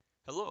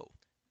Hello,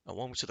 and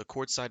welcome to the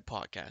Courtside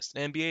Podcast,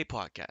 an NBA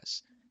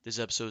podcast. This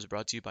episode is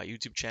brought to you by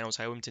YouTube channels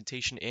Highwayman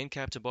Temptation and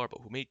Captain Barbo,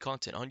 who make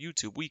content on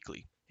YouTube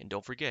weekly. And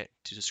don't forget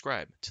to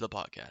subscribe to the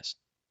podcast.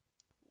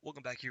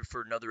 Welcome back here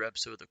for another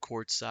episode of the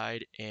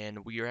Courtside,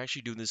 and we are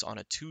actually doing this on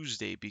a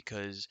Tuesday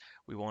because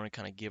we want to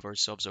kind of give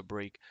ourselves a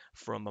break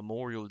from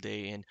Memorial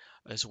Day, and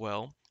as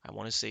well, I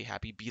want to say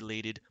happy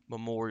belated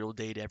Memorial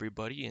Day to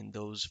everybody and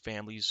those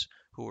families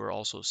who are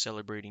also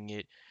celebrating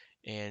it,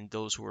 and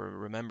those who are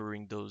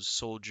remembering those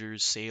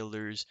soldiers,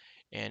 sailors,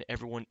 and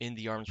everyone in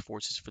the armed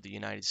forces for the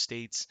United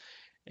States.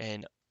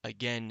 And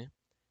again,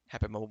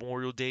 happy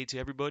Memorial Day to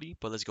everybody,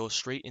 but let's go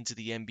straight into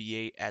the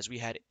NBA as we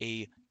had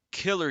a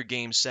killer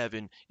game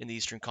 7 in the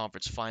Eastern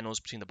Conference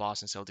Finals between the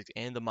Boston Celtics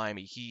and the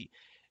Miami Heat.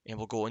 And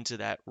we'll go into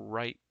that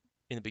right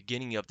in the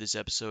beginning of this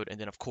episode. And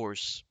then, of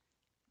course,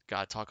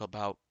 got to talk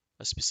about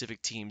a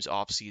specific team's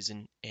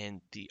offseason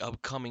and the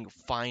upcoming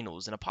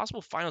finals and a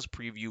possible finals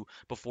preview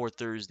before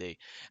Thursday.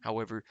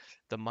 However,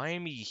 the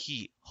Miami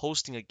Heat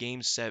hosting a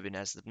game 7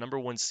 as the number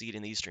one seed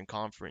in the Eastern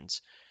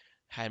Conference.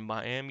 Had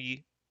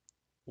Miami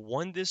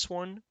won this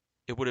one,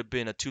 it would have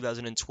been a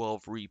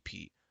 2012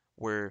 repeat,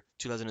 where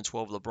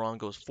 2012 LeBron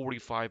goes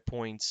 45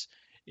 points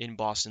in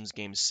Boston's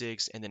game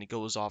 6, and then it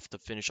goes off to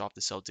finish off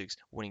the Celtics,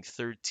 winning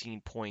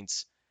 13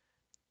 points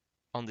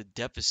on the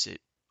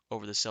deficit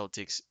over the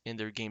Celtics in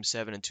their game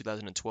 7 in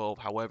 2012.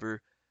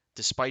 However,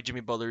 despite Jimmy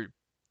Butler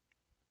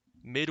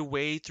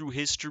midway through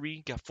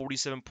history got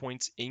 47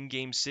 points in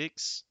game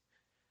 6,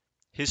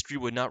 history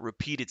would not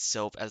repeat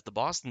itself as the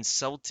Boston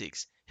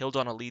Celtics held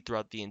on a lead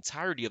throughout the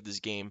entirety of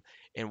this game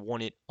and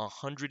won it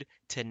 100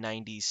 to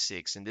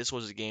 96. And this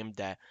was a game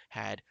that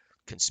had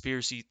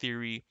conspiracy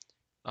theory,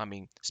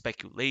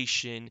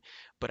 speculation,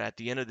 but at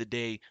the end of the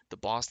day, the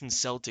Boston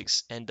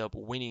Celtics end up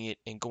winning it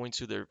and going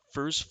to their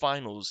first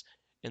finals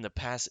in the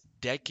past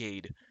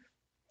decade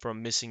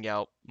from missing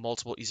out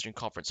multiple Eastern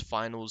Conference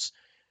Finals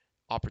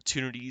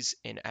opportunities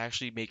and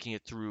actually making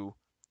it through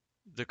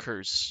the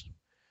curse.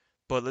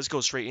 But let's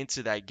go straight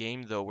into that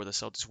game though, where the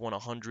Celtics won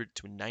 100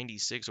 to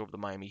 96 over the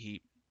Miami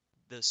Heat.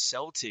 The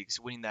Celtics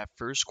winning that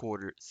first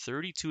quarter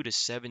 32 to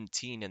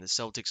 17, and the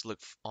Celtics look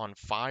on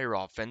fire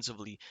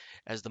offensively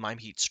as the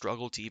Miami Heat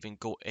struggled to even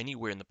go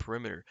anywhere in the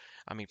perimeter.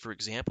 For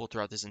example,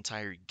 throughout this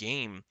entire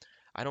game,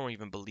 I don't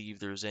even believe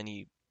there's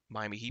any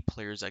Miami Heat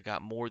players that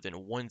got more than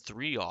 1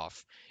 3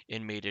 off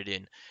and made it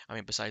in.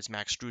 Besides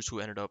Max Strus,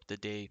 who ended up the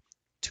day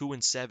 2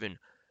 and 7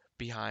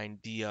 behind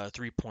the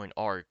 3-point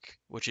arc,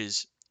 which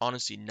is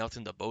honestly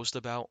nothing to boast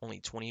about. Only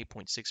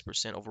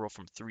 28.6% overall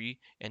from three,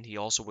 and he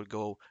also would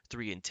go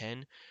 3 and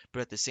 10.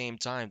 But at the same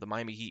time, the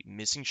Miami Heat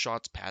missing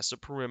shots past the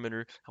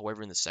perimeter.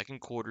 However, in the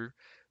second quarter,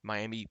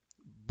 Miami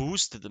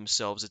boosted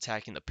themselves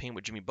attacking the paint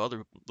with Jimmy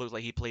Butler. Looked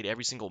like he played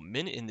every single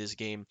minute in this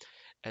game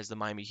as the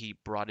Miami Heat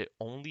brought it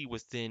only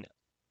within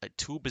a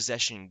 2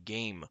 possession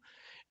game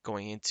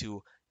going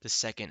into the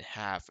second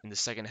half. In the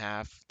second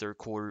half, third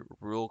quarter,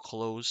 real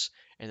close.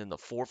 And then the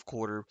fourth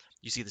quarter,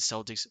 you see the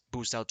Celtics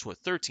boost out to a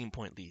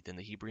 13-point lead. Then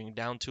the Heat bring it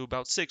down to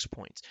about 6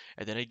 points.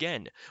 And then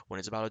again, when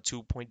it's about a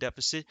 2 point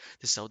deficit,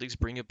 the Celtics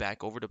bring it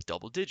back over to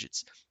double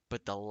digits.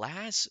 But the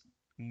last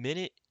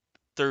minute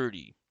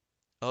 30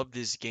 of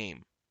this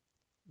game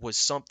was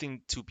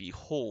something to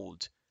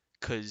behold.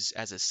 Because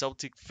as a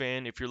Celtic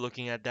fan, if you're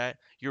looking at that,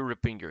 you're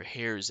ripping your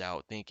hairs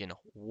out thinking,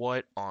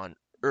 what on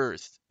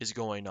earth is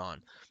going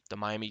on? The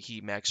Miami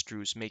Heat, Max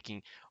Strus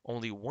making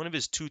only one of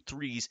his 2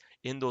 threes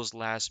in those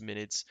last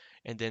minutes.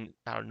 And then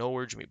out of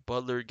nowhere, Jimmy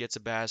Butler gets a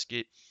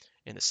basket.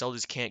 And the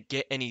Celtics can't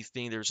get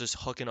anything. They're just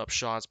hooking up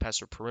shots past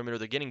their perimeter.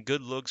 They're getting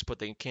good looks, but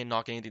they can't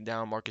knock anything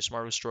down. Marcus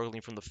Smart was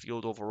struggling from the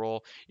field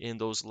overall in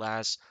those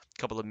last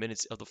couple of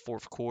minutes of the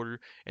fourth quarter.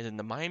 And then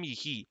the Miami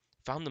Heat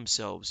found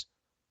themselves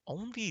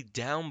only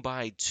down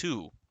by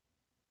 2.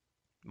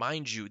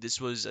 Mind you, this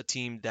was a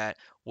team that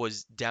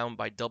was down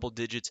by double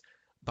digits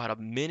about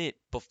a minute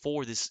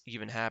before this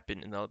even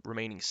happened in the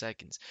remaining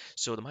seconds.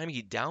 So the Miami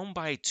Heat down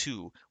by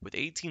 2 with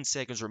 18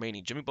 seconds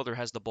remaining. Jimmy Butler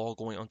has the ball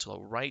going onto the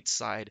right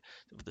side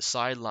of the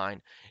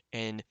sideline,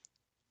 and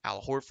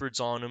Al Horford's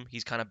on him.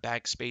 He's kind of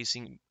back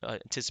spacing,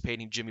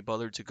 anticipating Jimmy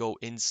Butler to go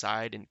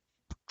inside and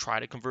try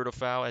to convert a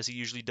foul as he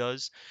usually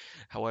does.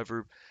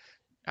 However,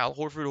 Al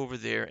Horford over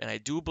there, and I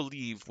do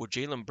believe with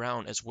Jaylen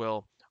Brown as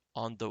well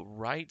on the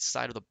right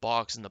side of the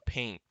box in the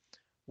paint,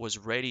 was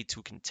ready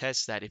to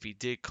contest that if he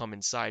did come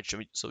inside.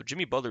 So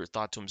Jimmy Butler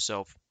thought to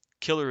himself,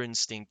 killer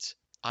instinct,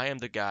 I am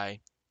the guy.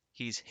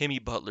 He's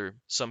Himmy Butler,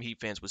 some Heat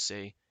fans would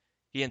say.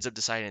 He ends up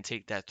deciding to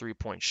take that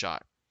 3-point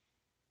shot.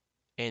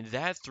 And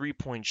that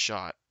 3-point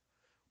shot,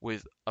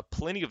 with a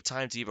plenty of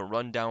time to even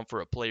run down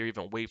for a player,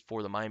 even wait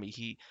for the Miami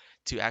Heat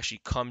to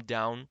actually come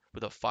down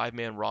with a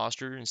 5-man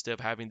roster instead of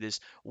having this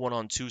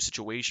 1-on-2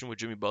 situation with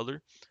Jimmy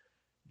Butler.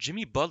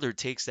 Jimmy Butler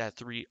takes that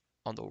 3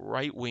 on the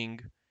right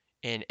wing,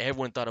 and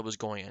everyone thought it was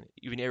going in.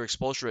 Even Eric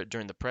Spoelstra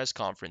during the press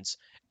conference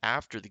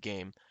after the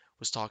game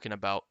was talking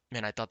about,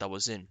 man, I thought that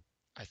was in.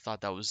 I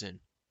thought that was in.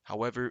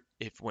 However,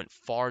 it went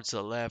far to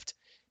the left,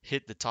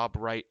 hit the top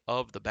right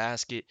of the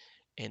basket,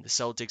 and the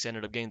Celtics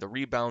ended up getting the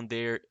rebound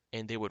there,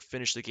 and they would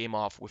finish the game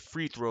off with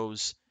free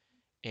throws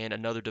and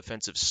another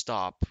defensive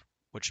stop,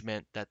 which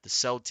meant that the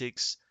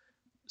Celtics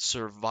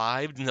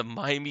survived the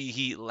Miami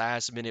Heat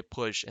last minute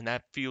push, and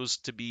that feels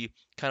to be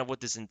kind of what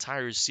this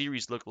entire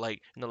series looked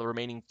like in the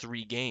remaining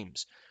three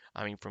games.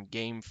 I mean, from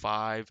game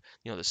five,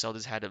 the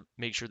Celtics had to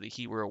make sure the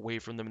Heat were away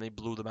from them and they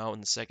blew them out in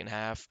the second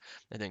half.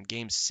 And then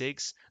game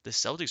six, the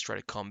Celtics tried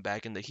to come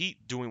back, and the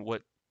Heat doing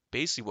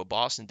basically what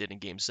Boston did in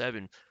game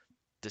seven,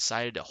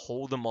 decided to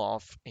hold them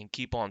off and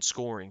keep on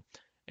scoring.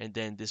 And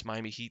then this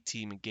Miami Heat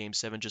team in game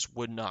seven just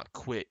would not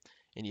quit.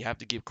 And you have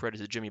to give credit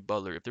to Jimmy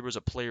Butler. If there was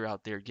a player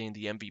out there getting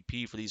the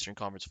MVP for the Eastern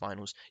Conference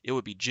Finals, it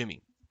would be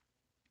Jimmy.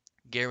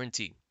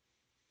 Guarantee.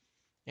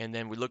 And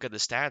then we look at the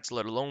stats,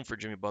 let alone for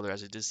Jimmy Butler,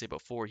 as I did say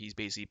before, he's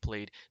basically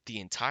played the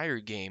entire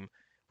game.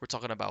 We're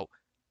talking about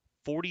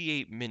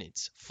 48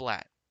 minutes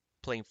flat.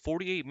 Playing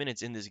 48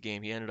 minutes in this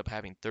game, he ended up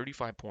having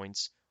 35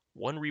 points,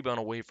 one rebound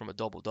away from a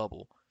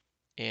double-double,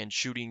 and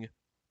shooting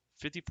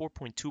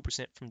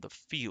 54.2% from the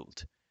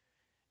field.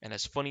 And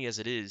as funny as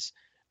it is,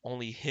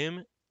 only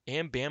him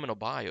and Bam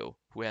Adebayo,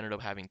 who ended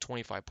up having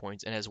 25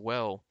 points, and as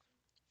well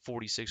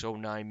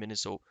 46.09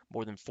 minutes, so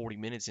more than 40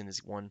 minutes in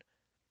this one,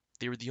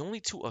 they were the only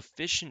two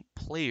efficient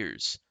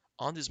players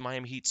on this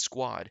Miami Heat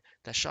squad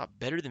that shot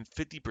better than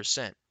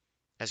 50%.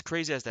 As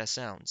crazy as that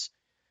sounds.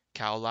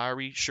 Kyle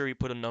Lowry, sure, he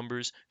put up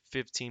numbers,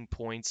 15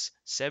 points,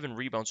 7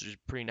 rebounds, which is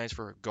pretty nice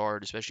for a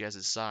guard, especially as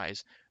his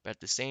size. But at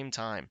the same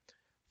time,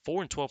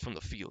 4 and 12 from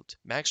the field.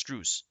 Max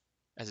Strus,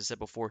 as I said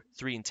before,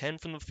 3 and 10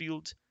 from the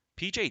field.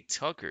 PJ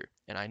Tucker,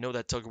 and I know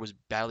that Tucker was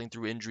battling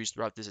through injuries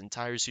throughout this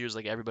entire series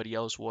like everybody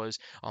else was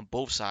on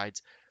both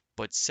sides,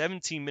 but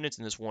 17 minutes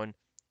in this one,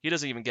 he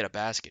doesn't even get a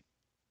basket.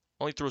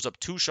 Only throws up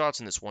 2 shots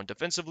in this one.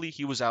 Defensively,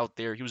 he was out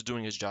there, he was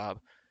doing his job.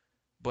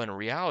 But in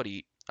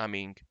reality, I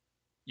mean,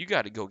 you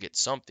got to go get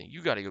something.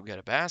 You got to go get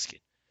a basket.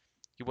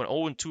 He went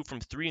 0-2 from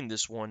 3 in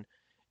this one,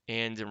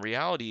 and in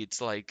reality, it's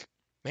like,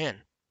 man,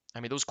 I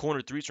mean, those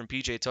corner threes from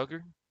PJ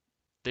Tucker,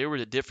 they were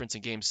the difference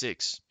in game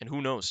 6. And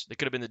who knows? They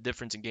could have been the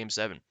difference in game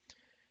 7.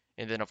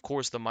 And then, of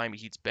course, the Miami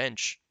Heat's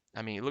bench.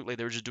 I mean, it looked like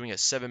they were just doing a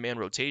 7-man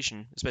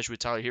rotation, especially with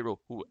Tyler Hero,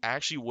 who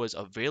actually was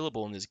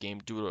available in this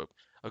game due to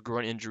a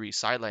groin injury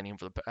sidelining him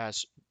for the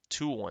past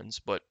 2 ones.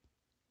 But,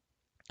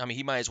 I mean,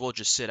 he might as well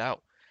just sit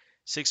out.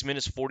 6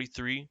 minutes,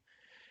 43,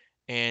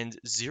 and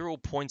 0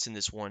 points in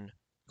this one,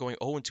 going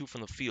 0-2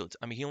 from the field.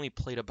 I mean, he only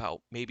played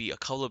about maybe a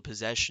couple of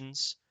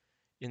possessions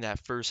in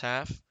that first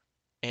half,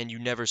 and you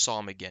never saw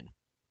him again.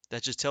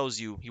 That just tells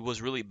you he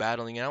was really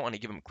battling out, and I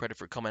give him credit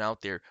for coming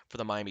out there for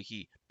the Miami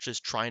Heat,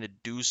 just trying to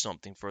do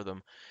something for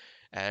them,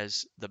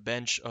 as the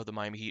bench of the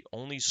Miami Heat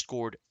only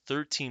scored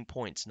 13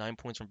 points, 9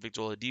 points from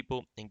Victor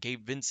Oladipo, and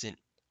Gabe Vincent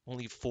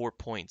only 4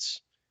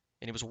 points.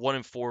 And he was 1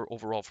 and 4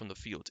 overall from the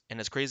field. And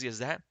as crazy as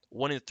that,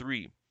 1 and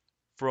 3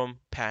 from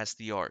past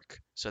the arc.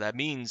 So that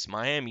means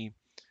Miami,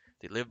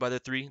 they live by the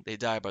 3, they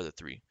die by the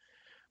 3.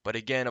 But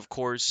again, of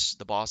course,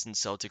 the Boston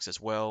Celtics as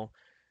well.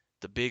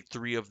 The big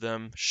 3 of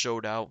them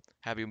showed out,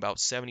 having about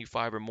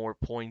 75 or more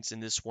points in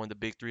this one. The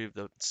big 3 of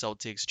the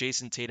Celtics: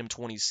 Jason Tatum,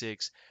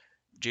 26,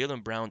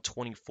 Jaylen Brown,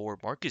 24,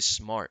 Marcus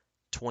Smart,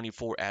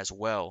 24 as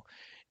well.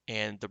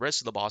 And the rest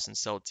of the Boston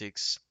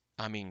Celtics,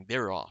 I mean,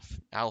 they're off.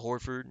 Al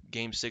Horford,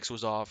 game 6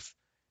 was off.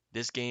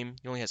 This game,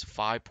 he only has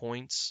 5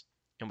 points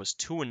and was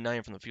 2 and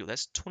 9 from the field.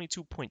 That's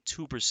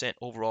 22.2%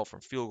 overall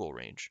from field goal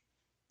range,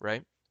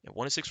 right? And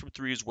 1 and 6 from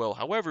 3 as well.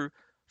 However,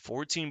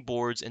 14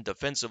 boards, and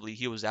defensively,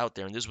 he was out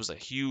there. And this was a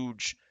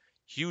huge,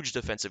 huge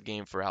defensive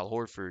game for Al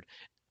Horford,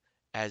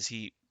 as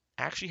he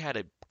actually had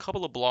a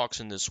couple of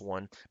blocks in this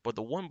one. But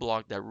the one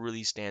block that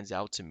really stands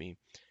out to me,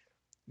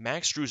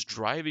 Max Strus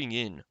driving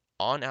in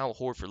on Al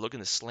Horford, looking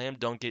to slam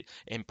dunk it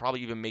and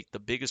probably even make the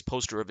biggest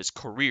poster of his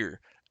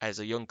career as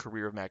a young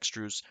career of Max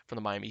Strus from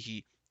the Miami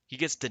Heat. He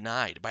gets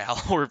denied by Al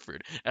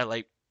Horford at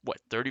like, what,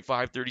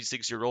 35,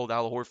 36-year-old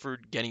Al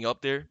Horford getting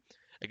up there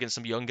against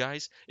some young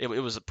guys. It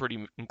was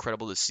pretty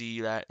incredible to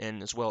see that,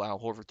 and as well Al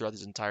Horford throughout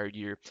his entire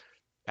year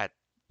at,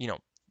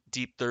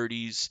 deep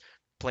 30s,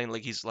 playing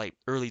like he's like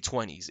early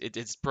 20s.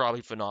 It's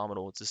probably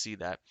phenomenal to see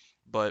that.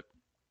 But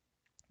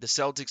the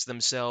Celtics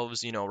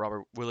themselves,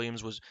 Robert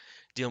Williams was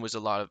dealing with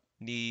a lot of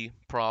knee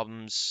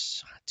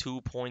problems,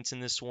 2 points in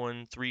this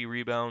one, 3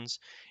 rebounds.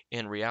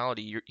 In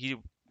reality,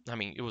 I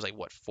mean, it was like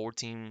what,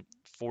 14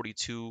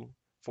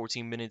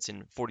 minutes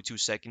and 42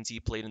 seconds he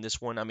played in this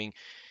one. I mean,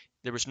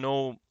 there was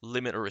no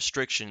limit or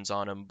restrictions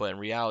on him, but in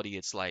reality,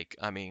 it's like,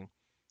 I mean,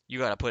 you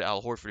got to put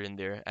Al Horford in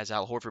there, as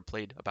Al Horford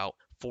played about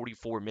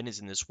 44 minutes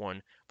in this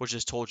one, which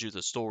just told you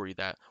the story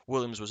that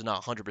Williams was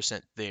not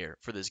 100% there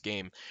for this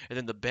game. And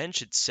then the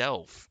bench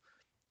itself,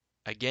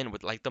 again,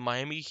 with like the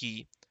Miami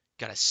Heat,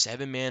 got a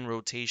 7-man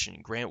rotation.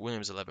 Grant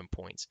Williams, 11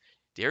 points.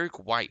 Derek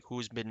White,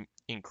 who's been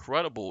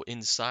incredible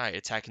inside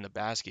attacking the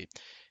basket,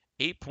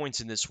 8 points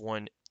in this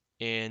one.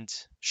 And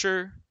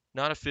sure,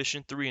 not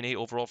efficient, 3 and 8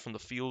 overall from the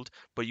field,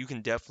 but you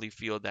can definitely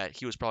feel that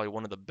he was probably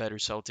one of the better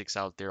Celtics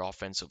out there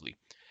offensively.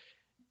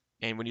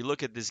 And when you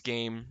look at this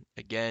game,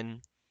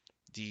 again,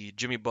 The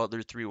Jimmy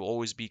Butler three will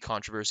always be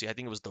controversy. I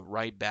think it was the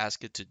right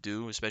basket to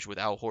do, especially with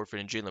Al Horford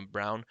and Jaylen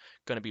Brown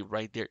going to be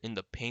right there in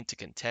the paint to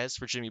contest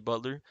for Jimmy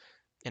Butler.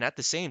 And at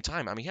the same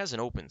time, I mean, he has an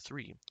open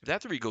three. If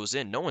that three goes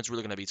in, no one's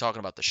really going to be talking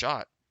about the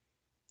shot.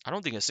 I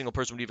don't think a single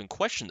person would even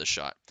question the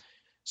shot.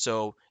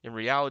 So in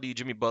reality,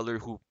 Jimmy Butler,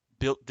 who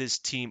built this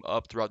team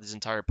up throughout this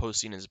entire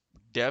postseason, is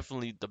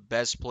definitely the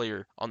best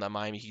player on that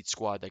Miami Heat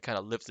squad that kind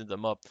of lifted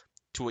them up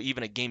to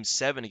even a game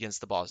seven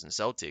against the Boston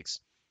Celtics,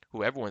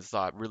 who everyone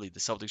thought really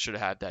the Celtics should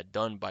have had that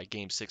done by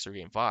game six or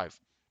game five.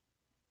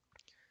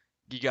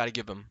 You got to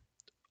give him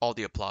all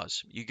the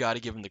applause. You got to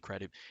give him the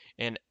credit.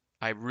 And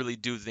I really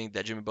do think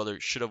that Jimmy Butler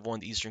should have won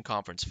the Eastern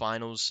Conference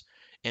Finals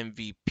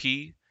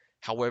MVP.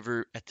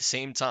 However, at the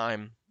same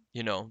time,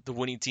 the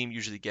winning team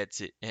usually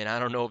gets it. And I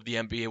don't know if the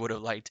NBA would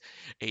have liked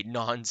a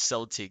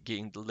non-Celtic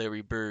getting the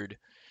Larry Bird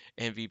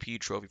MVP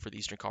trophy for the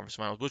Eastern Conference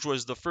Finals, which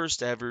was the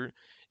first ever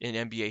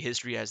in NBA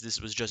history, as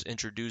this was just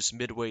introduced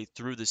midway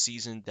through the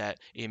season that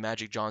a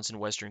Magic Johnson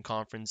Western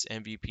Conference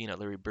MVP and a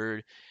Larry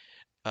Bird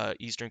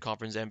Eastern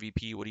Conference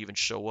MVP would even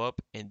show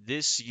up. And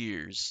this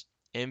year's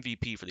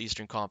MVP for the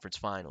Eastern Conference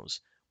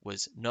Finals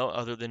was no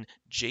other than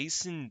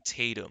Jason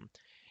Tatum.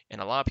 And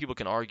a lot of people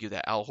can argue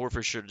that Al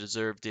Horford should have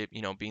deserved it,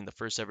 being the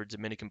first ever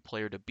Dominican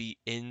player to be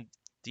in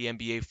the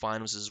NBA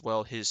Finals as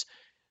well. His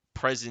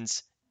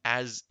presence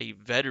as a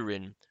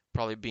veteran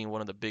probably being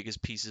one of the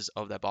biggest pieces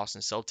of that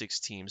Boston Celtics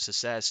team's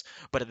success.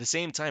 But at the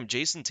same time,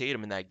 Jason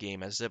Tatum in that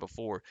game, as I said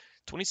before,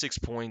 26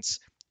 points.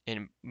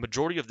 In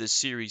majority of this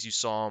series, you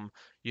saw him,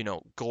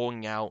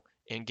 going out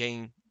and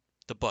getting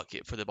the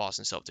bucket for the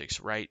Boston Celtics,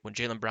 right? When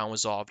Jaylen Brown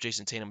was off,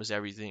 Jason Tatum was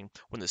everything.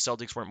 When the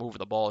Celtics weren't moving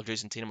the ball,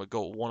 Jason Tatum would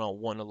go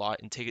one-on-one a lot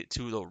and take it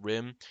to the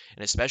rim.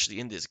 And especially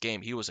in this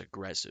game, he was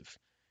aggressive.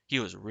 He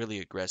was really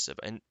aggressive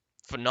and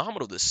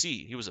phenomenal to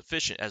see. He was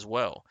efficient as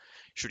well,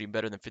 shooting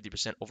better than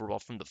 50% overall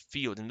from the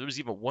field. And there was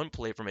even one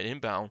play from an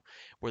inbound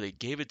where they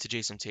gave it to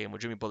Jason Tatum,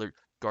 with Jimmy Butler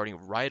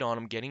guarding right on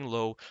him, getting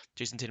low.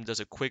 Jason Tatum does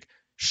a quick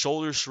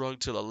shoulder shrug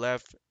to the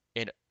left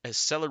and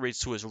accelerates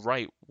to his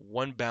right,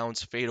 one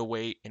bounce, fade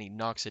away, and he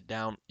knocks it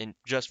down. And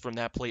just from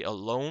that play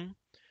alone,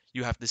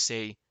 you have to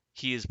say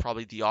he is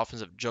probably the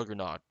offensive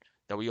juggernaut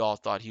that we all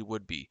thought he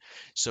would be.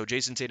 So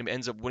Jason Tatum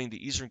ends up winning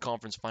the Eastern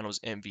Conference Finals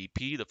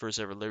MVP, the first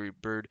ever Larry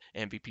Bird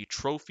MVP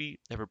trophy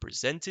ever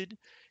presented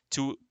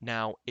to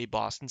now a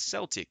Boston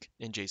Celtic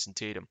in Jason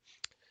Tatum.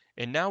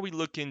 And now we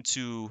look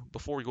into,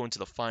 before we go into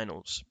the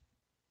finals,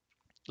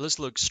 let's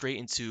look straight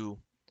into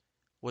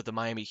what the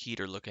Miami Heat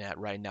are looking at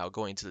right now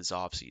going into this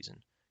offseason.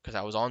 Because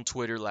I was on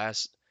Twitter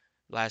last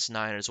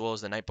night as well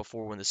as the night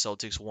before when the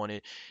Celtics won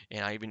it,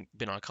 and I even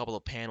been on a couple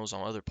of panels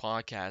on other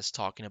podcasts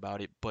talking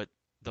about it. But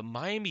the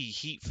Miami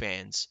Heat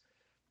fans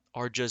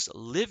are just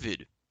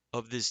livid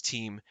of this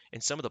team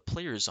and some of the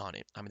players on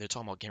it. I mean, they're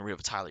talking about getting rid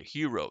of Tyler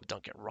Hero,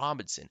 Duncan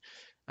Robinson.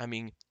 I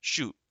mean,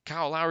 shoot,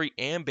 Kyle Lowry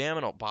and Bam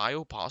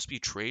Adebayo possibly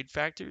trade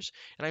factors,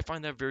 and I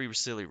find that very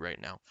silly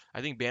right now.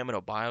 I think Bam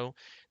Adebayo,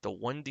 the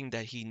one thing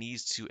that he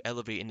needs to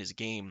elevate in his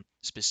game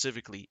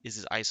specifically is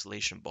his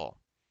isolation ball.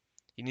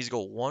 He needs to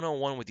go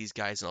one-on-one with these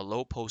guys in a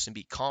low post and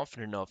be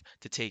confident enough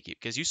to take it.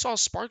 Because you saw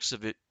sparks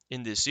of it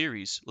in this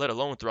series, let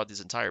alone throughout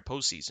this entire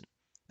postseason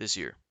this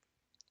year.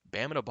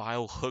 Bam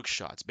Adebayo hook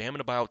shots. Bam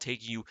Adebayo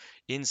taking you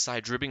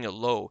inside, dribbling it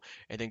low,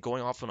 and then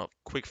going off on a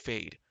quick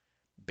fade.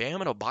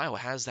 Bam Adebayo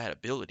has that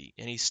ability,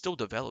 and he's still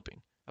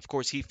developing. Of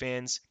course, Heat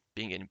fans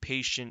being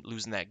impatient,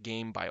 losing that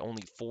game by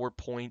only 4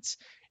 points,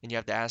 and you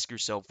have to ask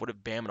yourself, what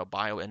if Bam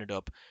Adebayo ended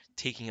up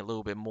taking a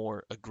little bit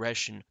more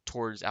aggression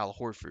towards Al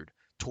Horford,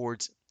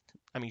 towards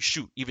I mean,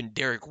 shoot, even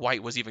Derek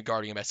White was even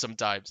guarding him at some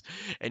times,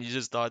 and you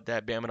just thought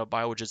that Bam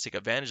Adebayo would just take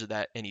advantage of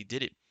that, and he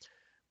did it.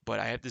 But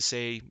I have to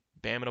say,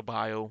 Bam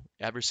Adebayo,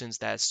 ever since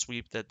that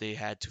sweep that they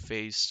had to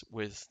face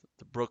with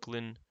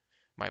the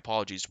my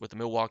apologies, with the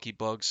Milwaukee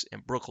Bucks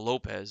and Brook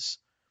Lopez,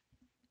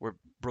 where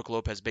Brook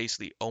Lopez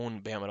basically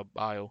owned Bam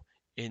Adebayo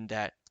in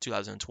that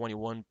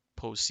 2021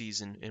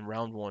 postseason in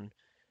round one.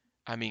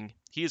 I mean,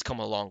 he has come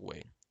a long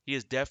way. He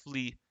has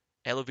definitely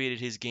elevated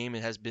his game.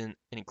 It has been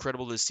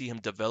incredible to see him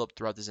develop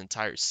throughout this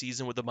entire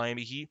season with the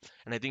Miami Heat,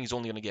 and I think he's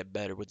only going to get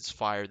better with his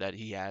fire that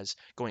he has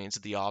going into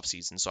the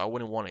offseason. So I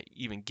wouldn't want to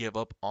even give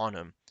up on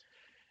him.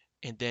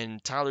 And then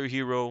Tyler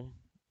Hero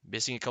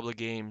missing a couple of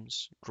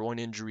games, groin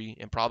injury,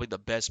 and probably the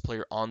best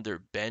player on their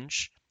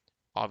bench.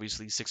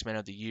 Obviously, six man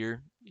of the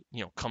year,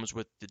 comes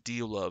with the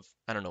deal of,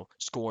 I don't know,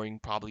 scoring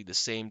probably the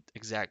same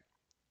exact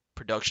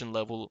production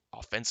level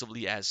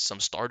offensively as some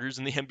starters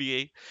in the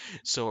NBA.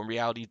 So in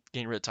reality,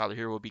 getting rid of Tyler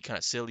Hero would be kind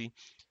of silly.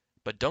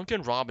 But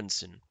Duncan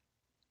Robinson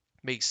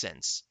makes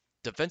sense.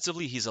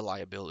 Defensively, he's a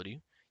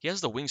liability. He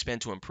has the wingspan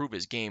to improve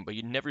his game, but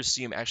you never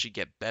see him actually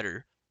get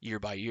better year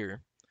by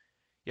year.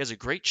 He has a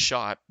great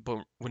shot,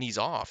 but when he's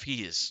off,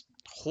 he is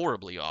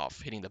horribly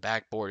off, hitting the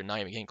backboard and not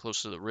even getting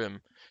close to the rim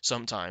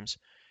sometimes.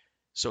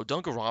 So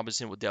Duncan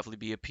Robinson will definitely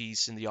be a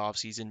piece in the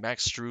offseason.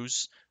 Max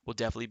Strus will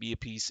definitely be a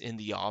piece in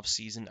the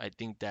offseason. I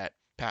think that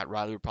Pat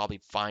Riley will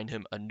probably find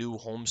him a new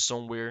home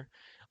somewhere,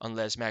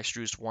 unless Max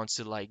Strus wants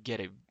to get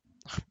a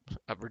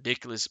a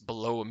ridiculous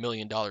below $1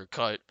 million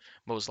cut,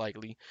 most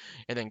likely.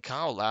 And then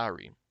Kyle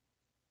Lowry,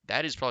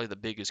 that is probably the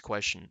biggest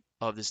question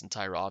of this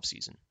entire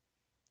offseason.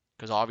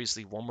 Because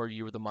obviously, one more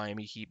year with the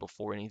Miami Heat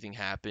before anything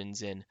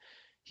happens, and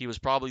he was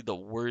probably the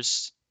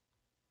worst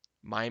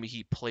Miami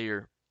Heat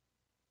player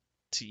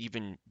to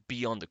even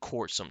be on the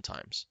court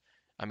sometimes.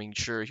 I mean,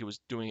 sure, he was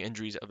doing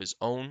injuries of his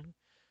own,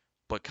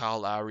 but Kyle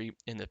Lowry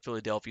in the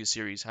Philadelphia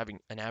series having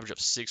an average of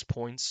 6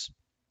 points.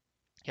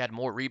 He had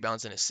more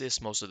rebounds than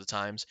assists most of the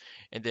times.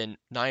 And then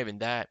not even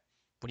that,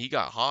 when he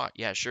got hot,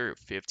 yeah, sure,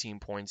 15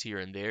 points here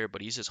and there,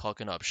 but he's just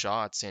hooking up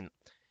shots. And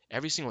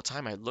every single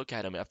time I look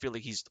at him, I feel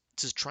like he's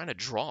just trying to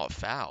draw a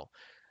foul.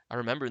 I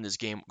remember in this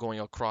game going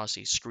across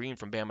a screen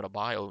from Bam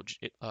Adebayo,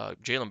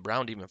 Jaylen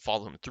Brown didn't even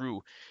follow him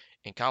through,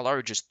 and Kyle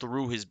Lowry just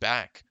threw his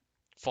back,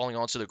 falling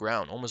onto the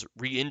ground, almost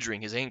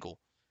re-injuring his ankle.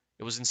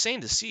 It was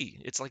insane to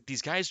see. It's like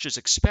these guys just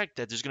expect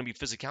that there's going to be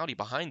physicality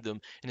behind them,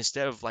 and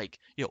instead of like,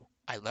 yo,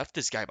 I left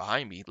this guy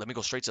behind me, let me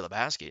go straight to the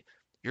basket.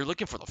 You're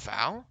looking for the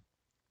foul?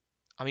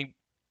 I mean,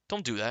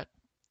 don't do that.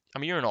 I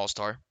mean, you're an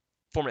all-star,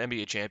 former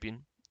NBA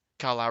champion.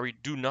 Kyle Lowry,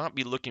 do not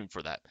be looking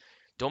for that.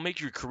 Don't make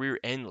your career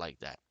end like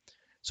that.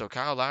 So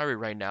Kyle Lowry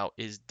right now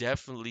is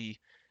definitely,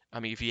 I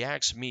mean, if he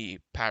asks me,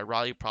 Pat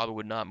Riley probably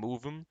would not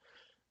move him.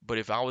 But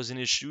if I was in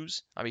his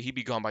shoes, I mean, he'd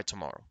be gone by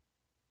tomorrow.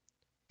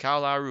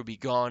 Kyle Lowry would be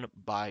gone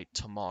by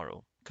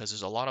tomorrow because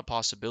there's a lot of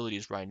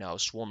possibilities right now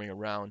swarming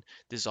around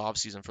this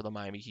offseason for the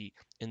Miami Heat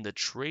in the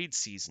trade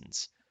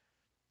seasons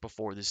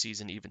before the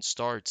season even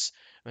starts.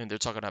 I mean, they're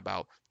talking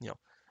about,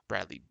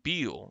 Bradley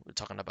Beal. They're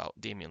talking about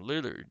Damian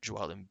Lillard,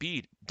 Joel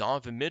Embiid,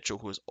 Donovan Mitchell,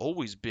 who has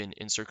always been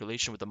in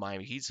circulation with the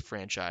Miami Heat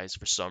franchise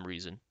for some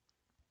reason.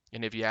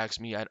 And if you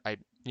ask me,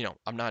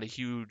 I'm not a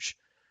huge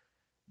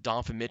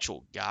Donovan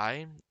Mitchell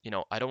guy.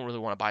 I don't really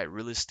want to buy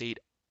real estate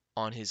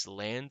on his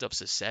land of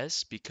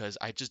success because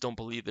I just don't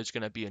believe there's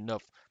going to be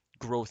enough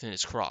growth in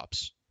his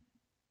crops.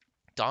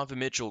 Donovan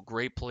Mitchell,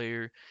 great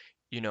player,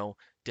 you know,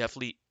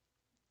 definitely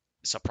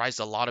surprised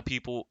a lot of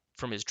people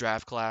from his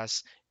draft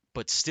class,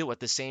 but still at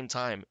the same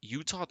time,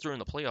 Utah during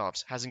the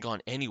playoffs hasn't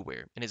gone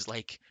anywhere. And it's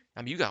like,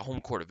 I mean, you got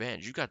home court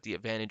advantage. You got the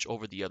advantage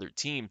over the other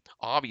team,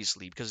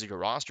 obviously, because your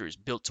roster is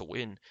built to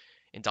win.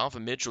 And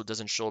Donovan Mitchell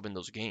doesn't show up in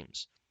those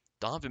games.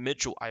 Donovan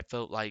Mitchell, I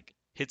felt like,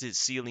 hits his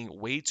ceiling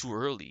way too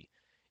early.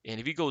 And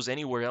if he goes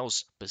anywhere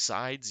else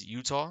besides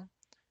Utah,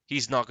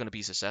 he's not going to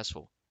be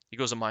successful. He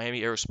goes to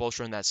Miami, Eric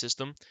Spoelstra in that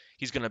system,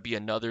 he's going to be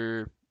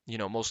another,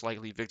 most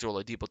likely Victor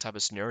Oladipo type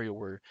of scenario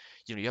where,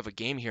 you have a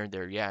game here and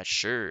there, yeah,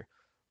 sure.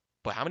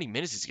 But how many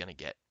minutes is he going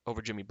to get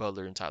over Jimmy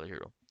Butler and Tyler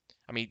Hero?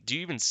 I mean, do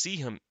you even see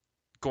him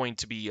going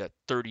to be a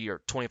 30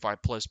 or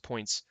 25 plus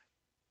points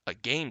a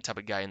game type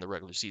of guy in the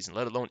regular season,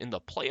 let alone in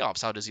the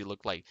playoffs? How does he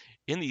look like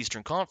in the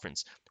Eastern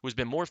Conference, who's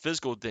been more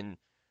physical than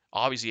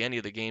obviously any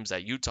of the games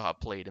that Utah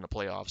played in the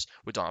playoffs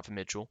with Donovan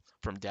Mitchell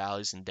from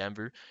Dallas and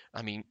Denver?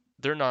 I mean,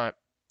 they're not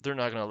going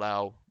to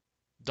allow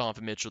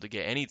Donovan Mitchell to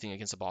get anything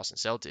against the Boston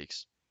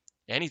Celtics,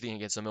 anything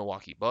against the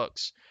Milwaukee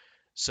Bucks.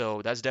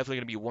 So that's definitely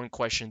going to be one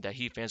question that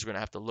Heat fans are going to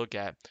have to look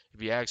at.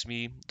 If you ask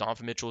me,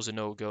 Donovan Mitchell is a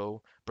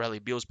no-go. Bradley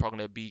Beal is probably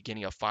going to be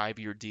getting a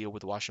 5-year deal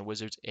with the Washington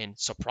Wizards and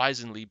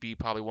surprisingly be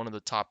probably one of the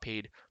top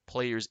paid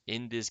players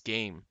in this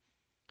game.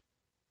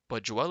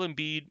 But Joel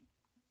Embiid,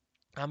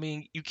 I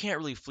mean, you can't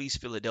really fleece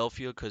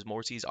Philadelphia because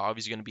Morty is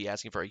obviously going to be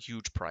asking for a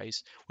huge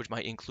price, which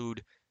might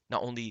include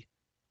not only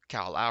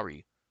Kyle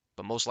Lowry,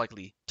 but most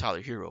likely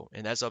Tyler Hero.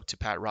 And that's up to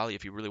Pat Riley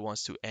if he really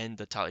wants to end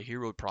the Tyler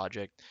Hero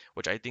project,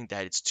 which I think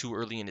that it's too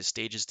early in the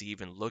stages to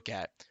even look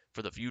at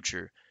for the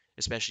future,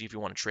 especially if you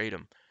want to trade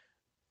him.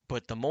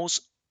 But the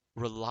most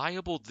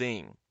reliable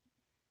thing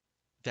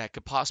that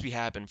could possibly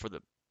happen for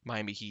the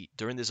Miami Heat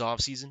during this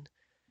offseason,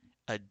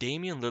 a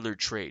Damian Lillard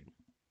trade.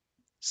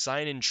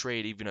 Sign and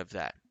trade even of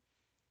that.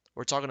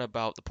 We're talking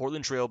about the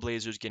Portland Trail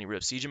Blazers getting rid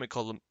of CJ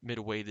McCollum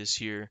midway this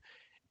year,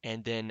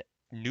 and then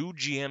new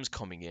GMs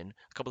coming in,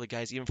 a couple of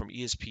guys even from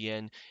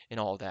ESPN and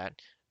all that.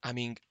 I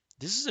mean,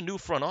 this is a new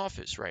front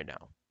office right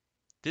now.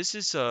 This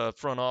is a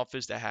front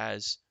office that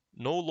has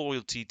no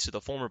loyalty to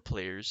the former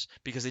players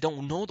because they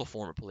don't know the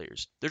former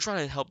players. They're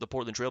trying to help the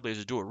Portland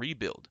Trailblazers do a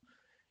rebuild.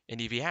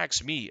 And if you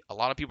ask me, a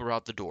lot of people are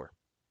out the door.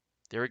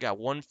 They already got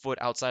 1 foot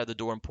outside of the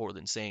door in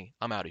Portland saying,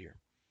 I'm out of here.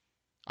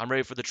 I'm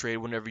ready for the trade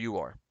whenever you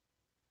are.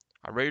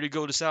 I'm ready to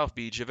go to South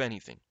Beach, if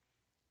anything.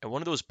 And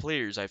one of those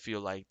players I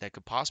feel like that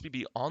could possibly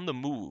be on the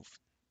move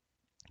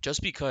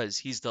just because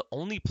he's the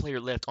only player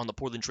left on the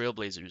Portland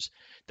Trailblazers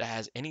that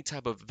has any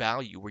type of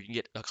value where you can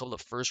get a couple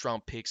of first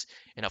round picks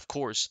and, of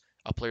course,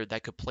 a player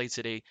that could play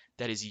today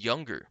that is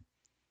younger.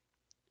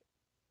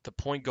 The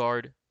point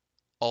guard,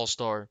 all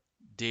star,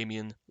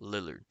 Damian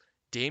Lillard.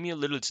 Damian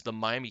Lillard to the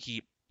Miami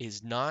Heat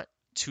is not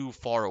too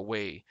far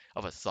away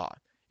of a thought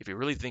if you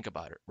really think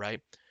about it,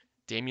 right?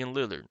 Damian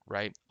Lillard,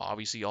 right?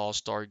 Obviously,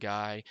 all-star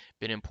guy,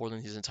 been in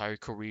Portland his entire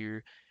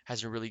career,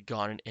 hasn't really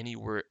gone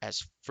anywhere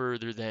as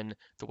further than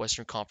the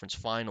Western Conference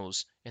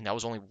Finals, and that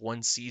was only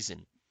one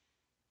season.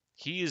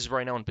 He is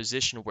right now in a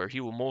position where he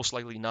will most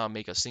likely not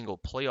make a single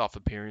playoff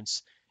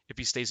appearance if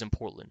he stays in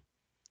Portland.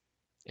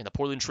 And the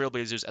Portland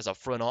Trailblazers, as a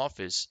front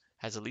office,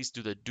 has at least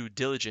do the due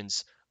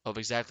diligence of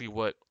exactly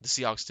what the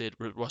Seahawks did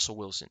with Russell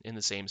Wilson in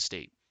the same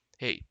state.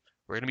 Hey,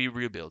 we're going to be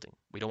rebuilding.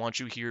 We don't want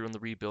you here on the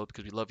rebuild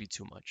because we love you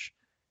too much.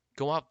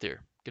 Go out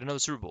there, get another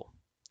Super Bowl.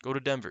 Go to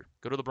Denver,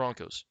 go to the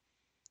Broncos.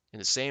 In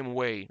the same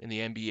way in the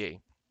NBA,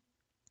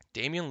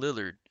 Damian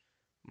Lillard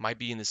might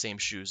be in the same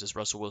shoes as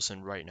Russell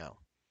Wilson right now.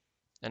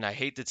 And I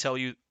hate to tell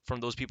you from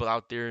those people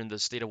out there in the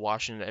state of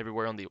Washington,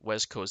 everywhere on the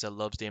West Coast that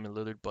loves Damian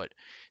Lillard, but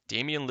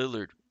Damian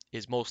Lillard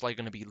is most likely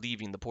going to be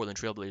leaving the Portland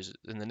Trailblazers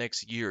in the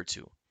next year or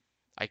two.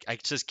 I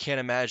just can't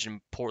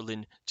imagine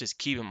Portland just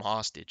keep him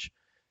hostage.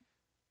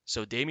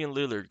 So Damian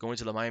Lillard going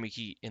to the Miami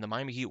Heat. In the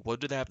Miami Heat, what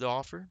do they have to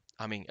offer?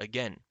 I mean,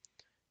 again,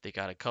 they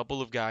got a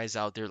couple of guys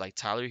out there like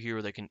Tyler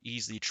Hero that can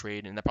easily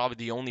trade, and they're probably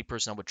the only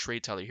person I would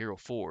trade Tyler Hero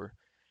for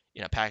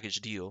in a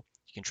package deal.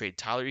 You can trade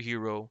Tyler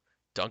Hero,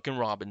 Duncan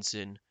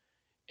Robinson,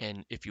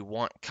 and if you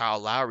want Kyle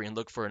Lowry and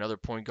look for another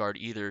point guard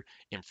either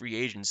in free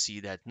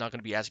agency that's not going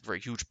to be asking for a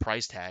huge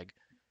price tag,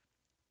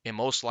 and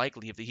most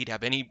likely if the Heat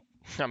have any,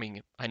 I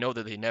mean, I know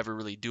that they never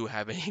really do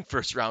have any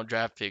first round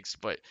draft picks,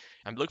 but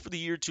I'm looking for the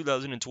year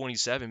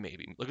 2027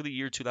 maybe. Look at the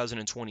year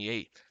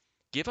 2028.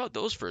 Give out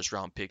those first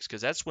round picks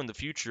because that's when the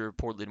future of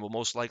Portland will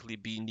most likely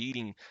be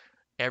needing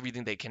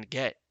everything they can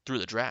get through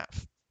the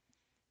draft.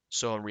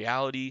 So in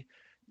reality,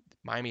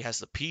 Miami has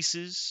the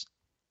pieces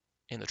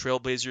and the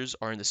Trailblazers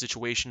are in the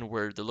situation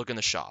where they're looking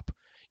to shop.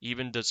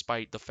 Even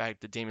despite the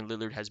fact that Damian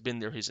Lillard has been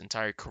there his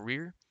entire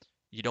career,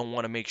 you don't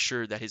want to make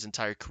sure that his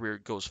entire career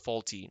goes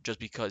faulty just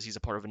because he's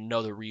a part of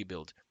another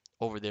rebuild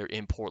over there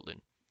in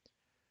Portland.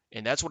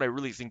 And that's what I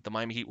really think the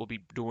Miami Heat will be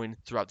doing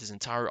throughout this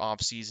entire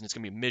offseason. It's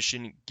going to be a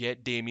mission,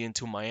 get Damian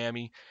to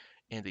Miami.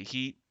 And the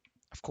Heat,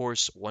 of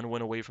course, one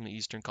win away from the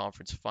Eastern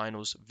Conference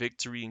Finals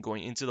victory and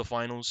going into the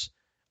finals.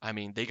 I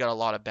mean, they got a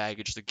lot of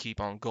baggage to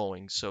keep on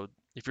going. So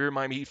if you're a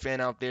Miami Heat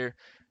fan out there,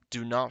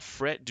 do not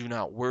fret, do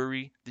not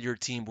worry. Your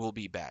team will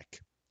be back.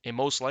 And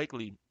most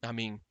likely, I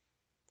mean,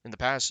 in the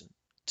past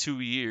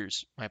 2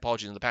 years, my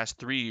apologies, in the past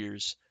 3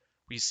 years,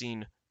 we've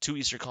seen two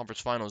Eastern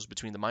Conference Finals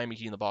between the Miami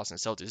Heat and the Boston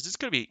Celtics. This is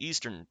going to be an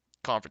Eastern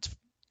Conference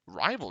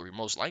rivalry,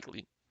 most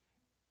likely.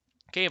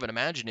 Can't even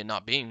imagine it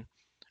not being,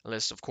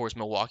 unless, of course,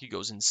 Milwaukee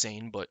goes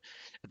insane. But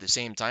at the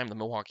same time, the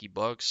Milwaukee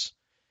Bucks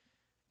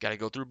got to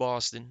go through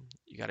Boston.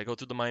 You got to go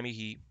through the Miami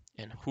Heat.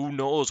 And who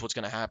knows what's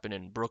going to happen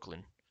in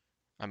Brooklyn.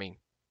 I mean,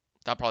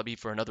 that'll probably be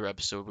for another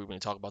episode. We're going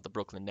to talk about the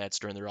Brooklyn Nets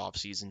during their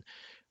offseason.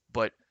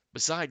 But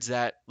besides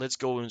that, let's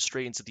go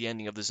straight into the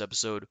ending of this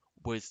episode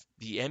with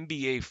the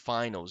NBA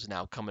Finals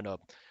now coming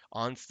up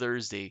on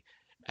Thursday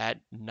at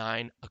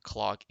 9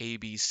 o'clock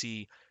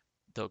ABC.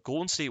 The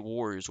Golden State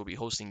Warriors will be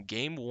hosting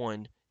Game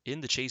 1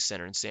 in the Chase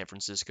Center in San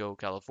Francisco,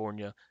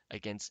 California,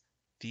 against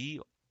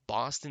the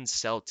Boston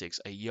Celtics,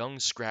 a young,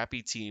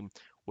 scrappy team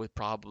with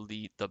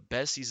probably the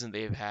best season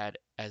they've had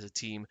as a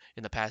team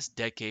in the past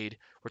decade.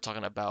 We're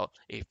talking about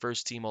a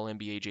first team All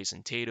NBA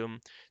Jason Tatum,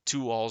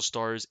 two All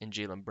Stars in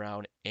Jaylen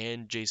Brown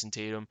and Jason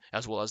Tatum,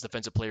 as well as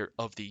Defensive Player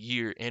of the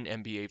Year in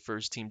NBA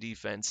first team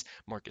defense,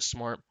 Marcus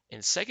Smart,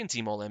 and second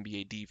team All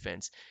NBA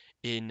defense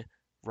in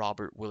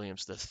Robert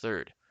Williams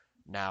III.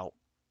 Now,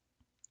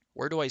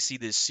 where do I see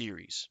this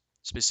series?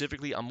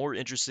 Specifically, I'm more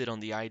interested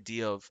on the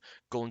idea of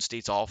Golden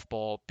State's off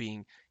ball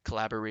being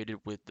collaborated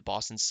with the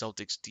Boston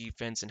Celtics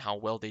defense and how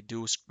well they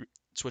do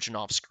switching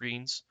off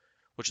screens,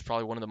 which is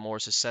probably one of the more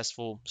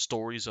successful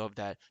stories of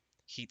that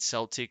Heat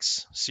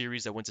Celtics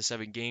series that went to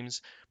 7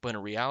 games. But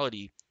in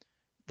reality,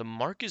 the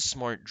Marcus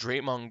Smart,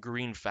 Draymond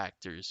Green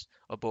factors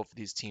of both of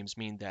these teams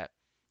mean that,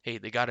 hey,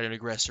 they got an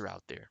aggressor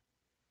out there.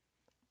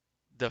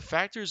 The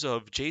factors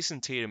of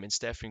Jason Tatum and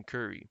Stephen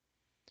Curry,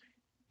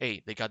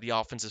 hey, they got the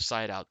offensive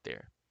side out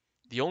there.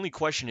 The only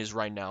question is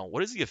right now,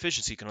 what is the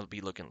efficiency going to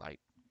be looking like?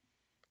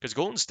 Because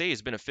Golden State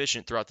has been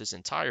efficient throughout this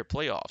entire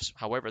playoffs.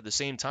 However, at the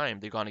same time,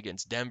 they've gone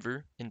against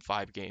Denver in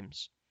 5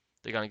 games.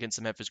 They've gone against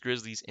the Memphis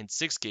Grizzlies in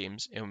 6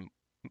 games. And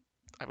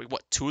I mean,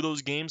 what, 2 of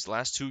those games, the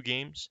last 2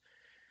 games?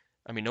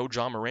 I mean, no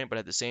John Morant, but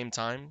at the same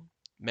time,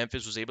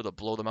 Memphis was able to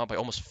blow them out by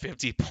almost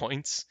 50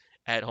 points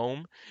at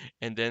home.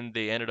 And then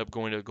they ended up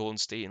going to Golden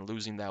State and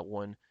losing that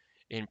one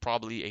in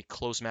probably a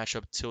close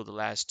matchup till the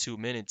last 2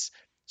 minutes.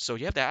 So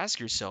you have to ask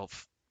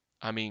yourself,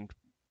 I mean,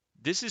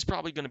 this is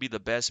probably going to be the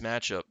best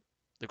matchup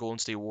the Golden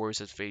State Warriors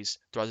have faced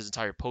throughout this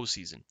entire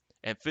postseason.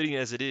 And fitting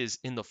as it is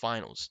in the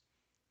finals,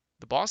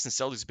 the Boston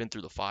Celtics have been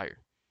through the fire.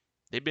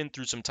 They've been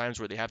through some times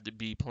where they have to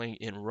be playing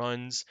in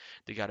runs.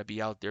 They got to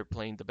be out there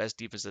playing the best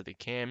defense that they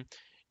can.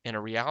 And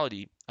in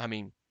reality, I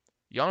mean,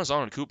 Giannis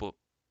Antetokounmpo,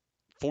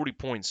 40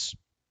 points,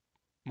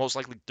 most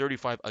likely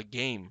 35 a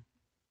game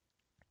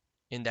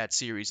in that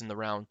series in the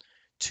round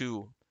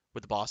 2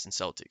 with the Boston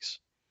Celtics.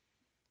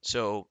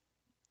 So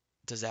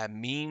does that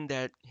mean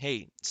that,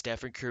 hey,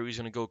 Stephen Curry is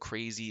going to go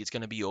crazy? It's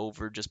going to be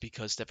over just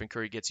because Stephen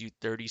Curry gets you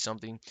 30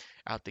 something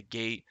out the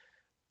gate.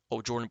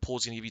 Oh, Jordan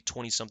Poole's going to give you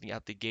 20 something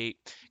out the gate.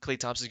 Klay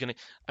Thompson's going to.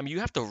 I mean,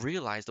 you have to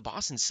realize the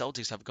Boston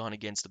Celtics have gone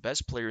against the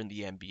best player in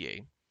the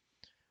NBA,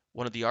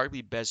 one of the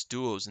arguably best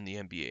duos in the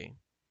NBA,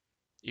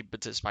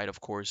 but despite,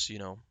 of course,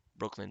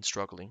 Brooklyn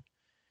struggling.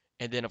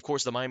 And then, of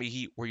course, the Miami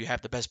Heat, where you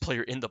have the best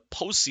player in the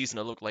postseason,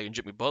 it looked like, in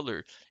Jimmy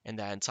Butler, and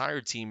that entire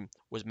team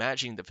was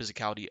matching the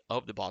physicality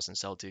of the Boston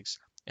Celtics.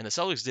 And the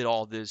Celtics did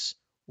all this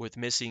with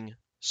missing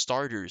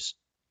starters,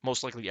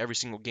 most likely every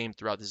single game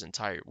throughout this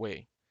entire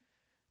way.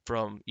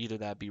 From either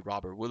that be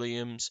Robert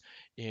Williams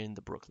in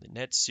the Brooklyn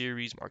Nets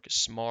series, Marcus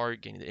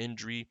Smart getting the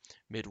injury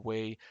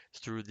midway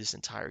through this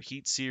entire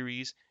Heat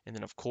series, and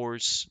then, of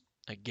course,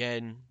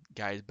 again,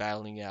 guys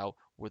battling out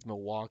with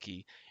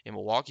Milwaukee, and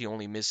Milwaukee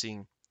only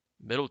missing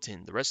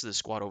Middleton. The rest of the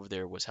squad over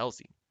there was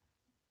healthy.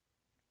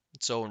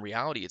 So in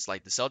reality, it's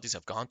like the Celtics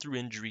have gone through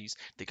injuries.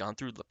 They've gone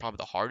through probably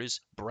the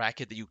hardest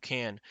bracket that you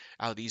can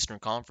out of the Eastern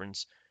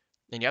Conference,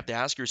 and you have to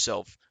ask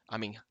yourself,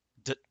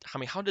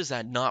 how does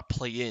that not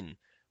play in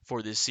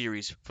for this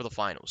series for the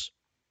finals?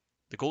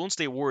 The Golden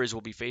State Warriors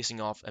will be facing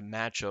off a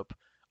matchup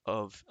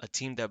of a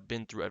team that have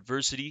been through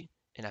adversity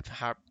and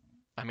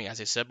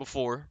as I said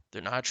before,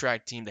 they're not a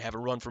track team. They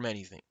haven't run from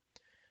anything.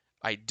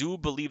 I do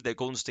believe that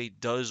Golden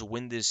State does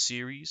win this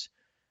series.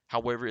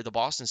 However, if the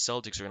Boston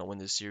Celtics are going to win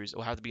this series, it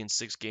will have to be in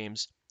 6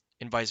 games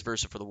and vice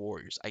versa for the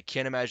Warriors. I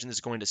can't imagine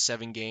this going to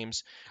 7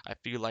 games. I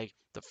feel like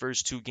the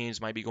first 2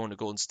 games might be going to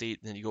Golden State,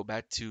 then you go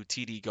back to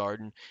TD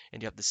Garden,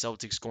 and you have the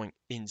Celtics going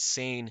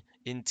insane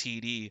in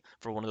TD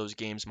for one of those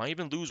games. Might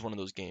even lose one of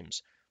those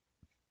games.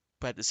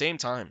 But at the same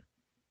time,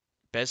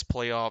 best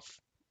playoff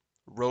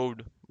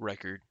road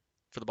record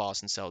for the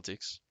Boston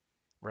Celtics,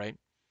 right?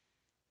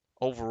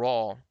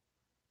 Overall,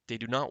 they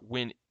do not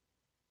win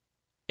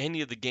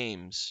any of the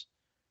games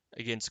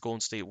against Golden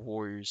State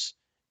Warriors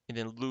and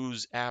then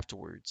lose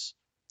afterwards.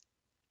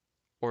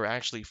 Or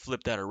actually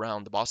flip that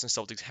around. The Boston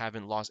Celtics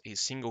haven't lost a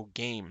single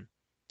game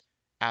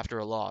after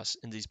a loss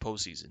in these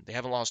postseason. They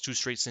haven't lost 2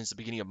 straight since the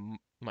beginning of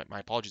my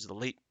apologies, the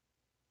late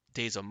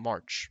days of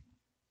March.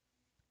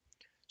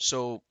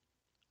 So,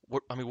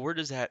 where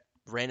does that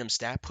random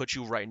stat put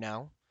you right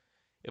now?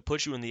 It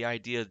puts you in the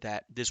idea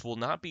that this will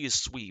not be a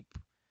sweep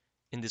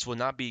and this will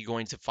not be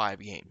going to 5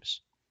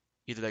 games.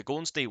 Either that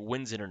Golden State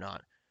wins it or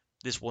not.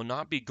 This will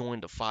not be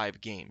going to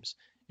 5 games.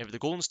 If the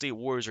Golden State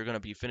Warriors are going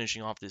to be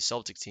finishing off this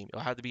Celtics team,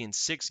 it'll have to be in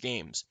 6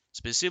 games,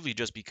 specifically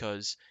just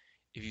because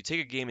if you take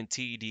a game in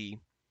TED,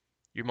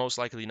 you're most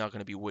likely not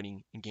going to be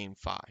winning in game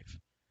 5.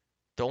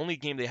 The only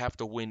game they have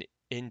to win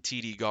in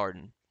TD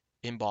Garden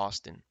in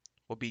Boston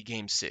will be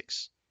game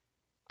 6.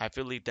 I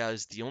feel like that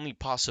is the only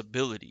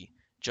possibility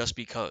just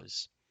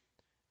because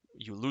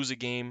you lose a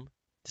game,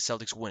 the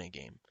Celtics win a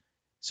game.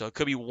 So it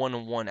could be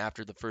 1-1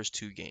 after the first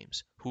 2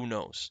 games. Who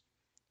knows?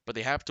 But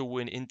they have to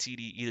win in TD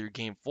either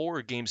game 4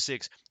 or game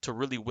 6 to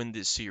really win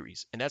this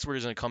series. And that's where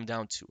it's going to come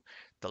down to.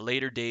 The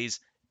later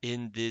days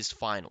in this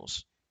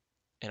finals.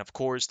 And of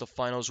course, the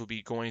finals will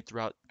be going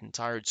throughout the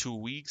entire 2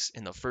 weeks.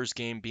 And the first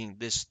game being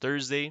this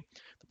Thursday.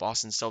 The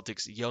Boston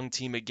Celtics young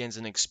team against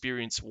an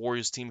experienced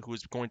Warriors team who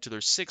is going to their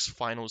 6th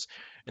finals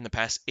in the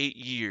past 8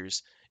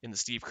 years in the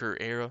Steve Kerr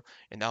era.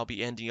 And that'll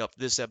be ending up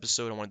this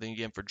episode. I want to thank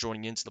you again for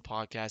joining into the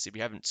podcast. If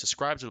you haven't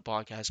subscribed to the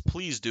podcast,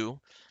 please do.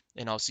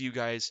 And I'll see you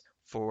guys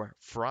for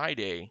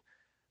Friday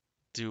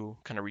to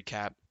kind of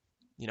recap,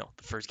 the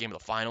first game of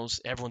the finals.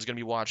 Everyone's going to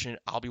be watching it.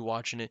 I'll be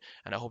watching it.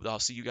 And I hope that I'll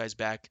see you guys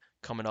back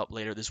coming up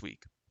later this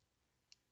week.